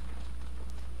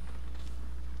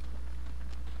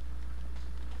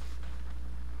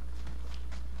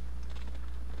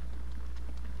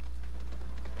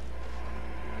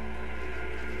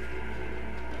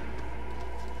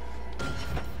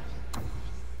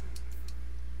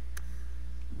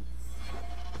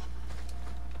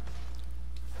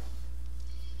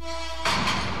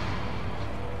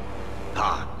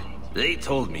 They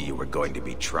told me you were going to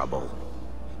be trouble.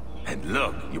 And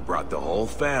look, you brought the whole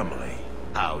family.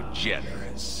 How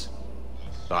generous.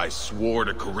 I swore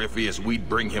to Corypheus we'd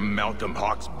bring him Malcolm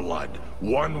Hawk's blood,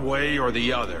 one way or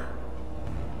the other.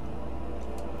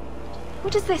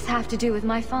 What does this have to do with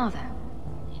my father?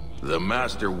 The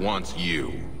Master wants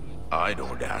you. I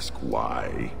don't ask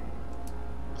why.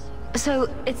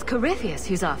 So, it's Corypheus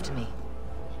who's after me?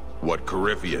 What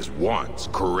Corypheus wants,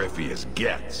 Corypheus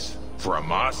gets.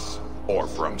 From us, or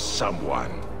from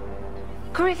someone.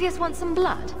 Corypheus wants some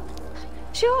blood?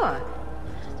 Sure.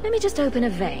 Let me just open a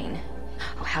vein.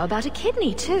 Oh, how about a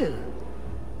kidney, too?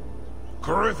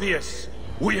 Corypheus,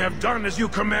 we have done as you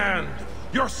command.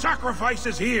 Your sacrifice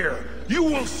is here. You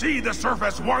will see the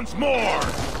surface once more.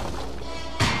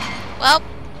 Well,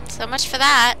 so much for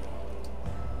that.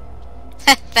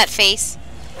 That face.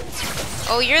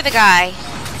 Oh, you're the guy.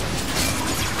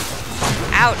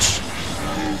 Ouch.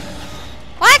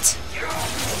 What?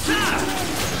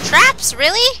 Traps?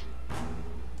 Really?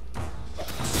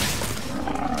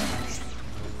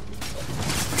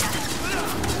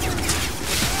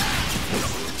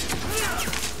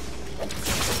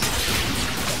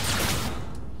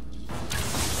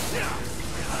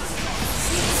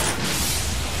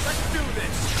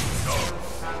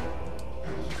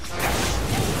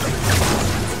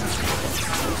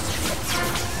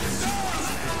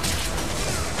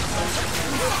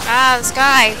 Ah, this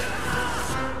guy.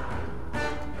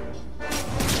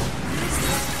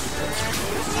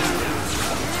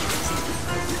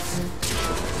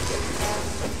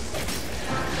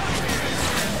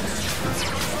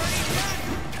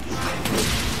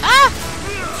 Ah!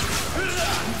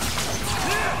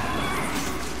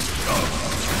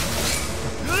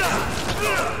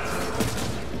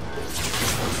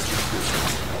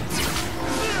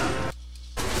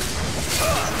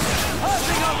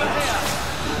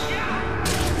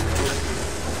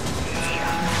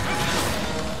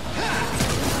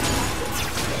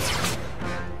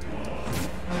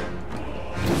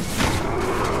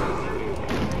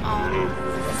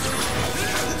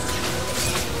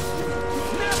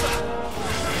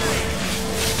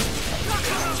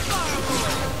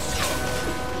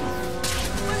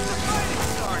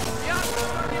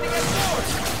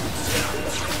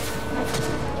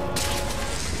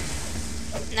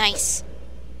 Nice.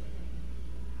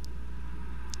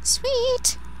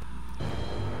 Sweet.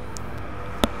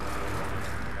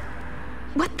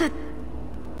 What the?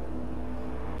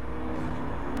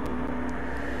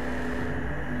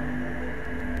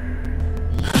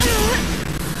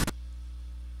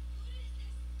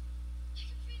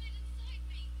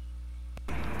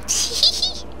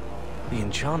 The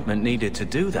enchantment needed to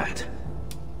do that.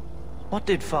 What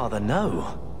did Father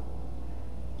know?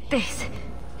 This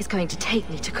is going to take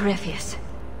me to Corypheus.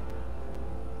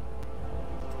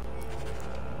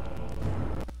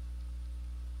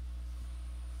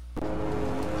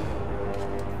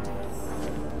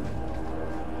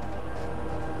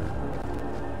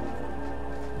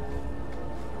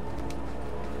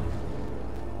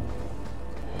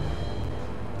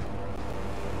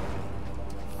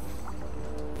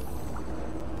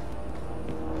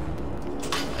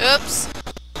 Oops.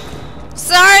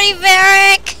 Sorry,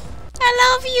 Varric!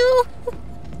 I love you!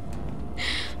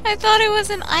 I thought it was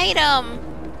an item.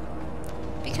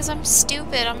 Because I'm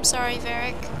stupid. I'm sorry,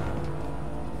 Varric.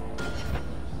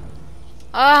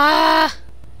 Ah!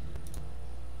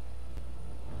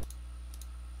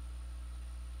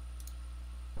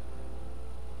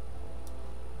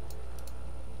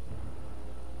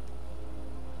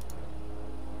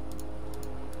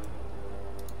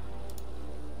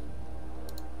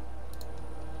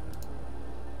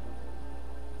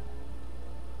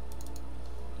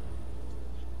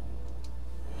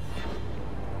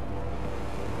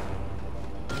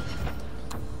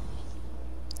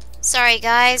 Sorry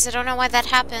guys, I don't know why that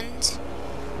happened.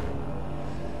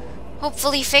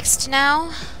 Hopefully fixed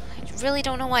now. I really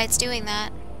don't know why it's doing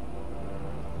that.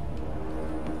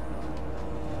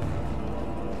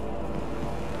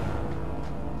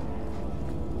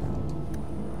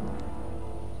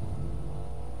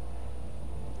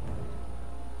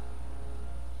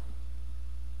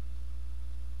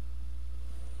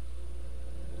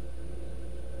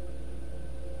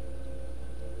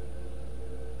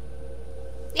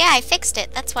 Yeah, I fixed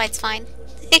it. That's why it's fine.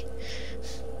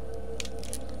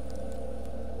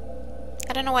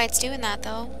 I don't know why it's doing that,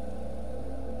 though.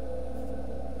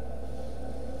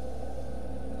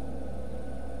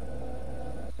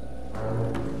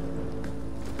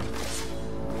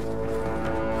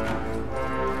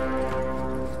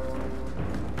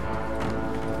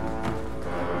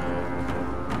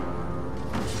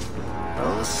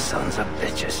 Those sons of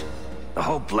bitches. The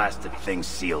whole blasted thing's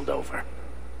sealed over.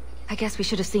 I guess we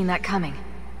should have seen that coming.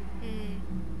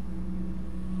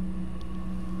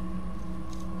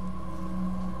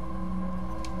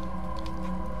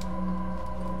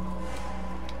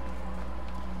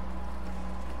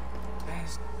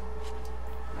 There's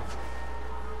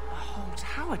a whole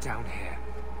tower down here.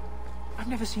 I've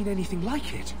never seen anything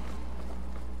like it.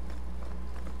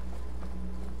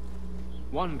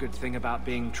 One good thing about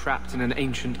being trapped in an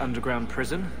ancient underground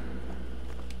prison.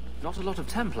 Not a lot of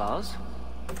Templars.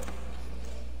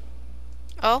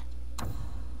 Oh?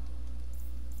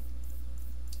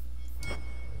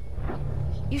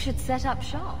 You should set up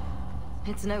shop.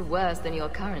 It's no worse than your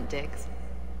current digs.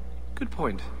 Good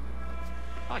point.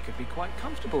 I could be quite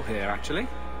comfortable here, actually.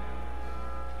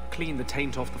 Clean the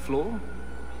taint off the floor.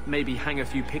 Maybe hang a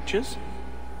few pictures.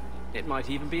 It might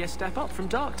even be a step up from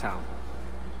Darktown.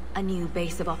 A new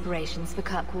base of operations for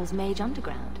Kirkwall's Mage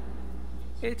Underground.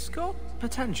 It's got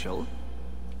potential.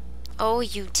 Oh,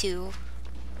 you two.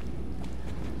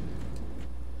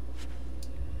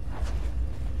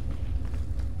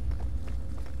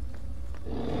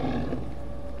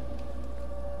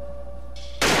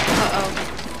 Uh-oh.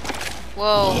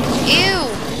 Whoa. Ew!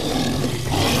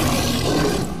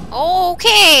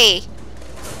 Okay!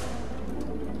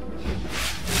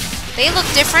 They look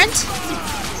different.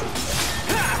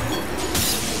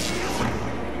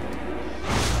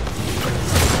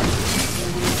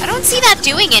 I don't see that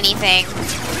doing anything.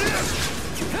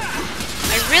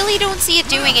 I really don't see it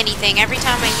doing anything every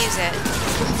time I use it.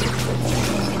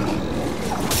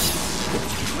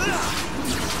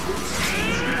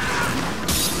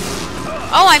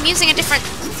 Oh, I'm using a different...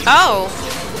 Oh.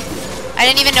 I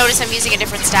didn't even notice I'm using a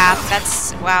different staff.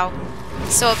 That's... Wow.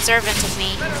 So observant of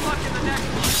me.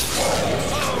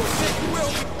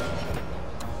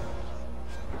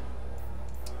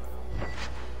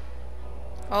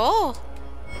 Oh.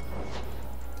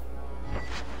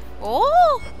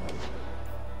 Oh.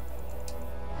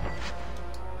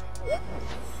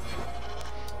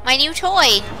 My new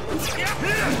toy.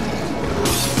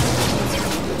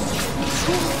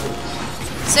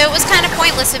 So it was kind of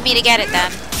pointless of me to get it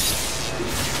then.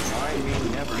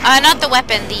 Not the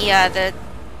weapon, the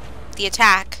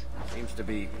attack. Seems to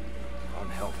be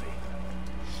unhealthy.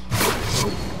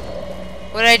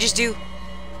 What did I just do?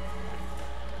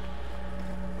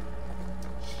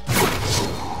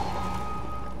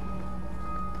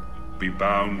 Be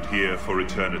bound here for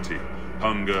eternity.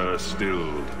 Hunger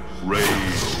stilled,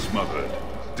 rage smothered,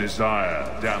 desire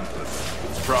dampened,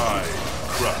 pride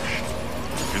crushed.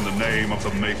 In the name of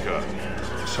the Maker,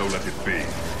 so let it be.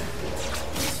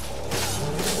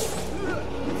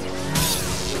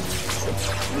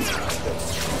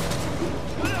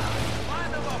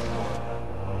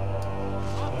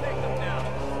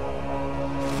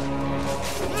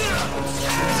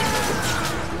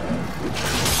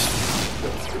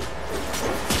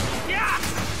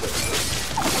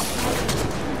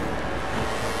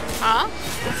 Huh?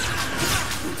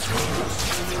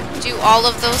 Do all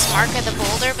of those mark at the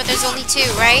boulder? But there's only 2,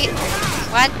 right?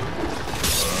 What?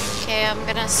 Okay, I'm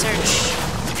gonna search.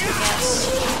 Yes.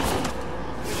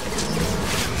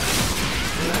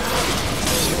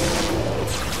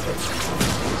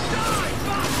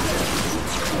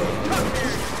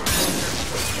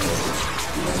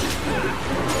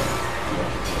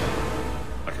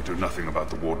 I can do nothing about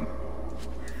the Warden.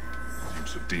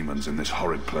 Use of demons in this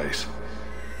horrid place.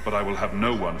 But I will have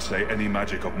no one say any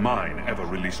magic of mine ever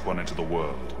released one into the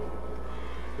world.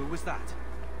 Who was that?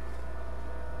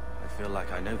 I feel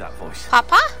like I know that voice.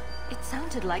 Papa? It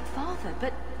sounded like Father,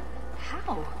 but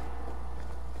how?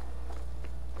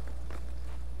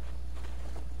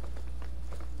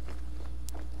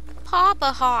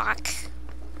 Papa Hawk.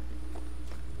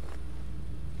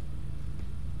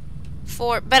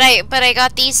 4, but I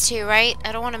got these 2, right?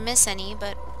 I don't want to miss any,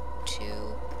 but 2.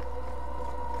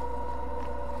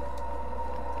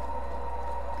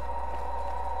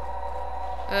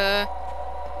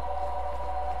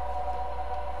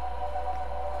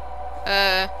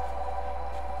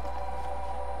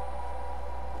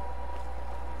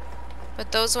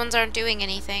 But those ones aren't doing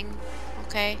anything.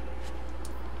 Okay.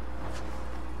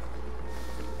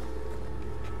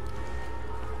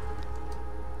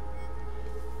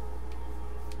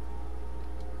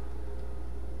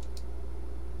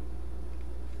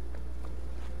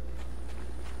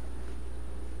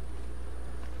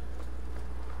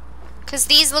 Because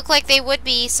these look like they would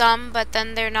be some, but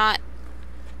then they're not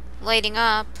lighting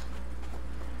up.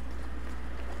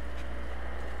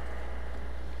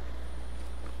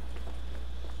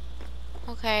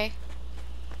 Okay.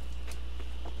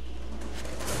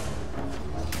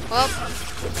 Well.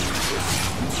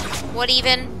 What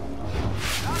even?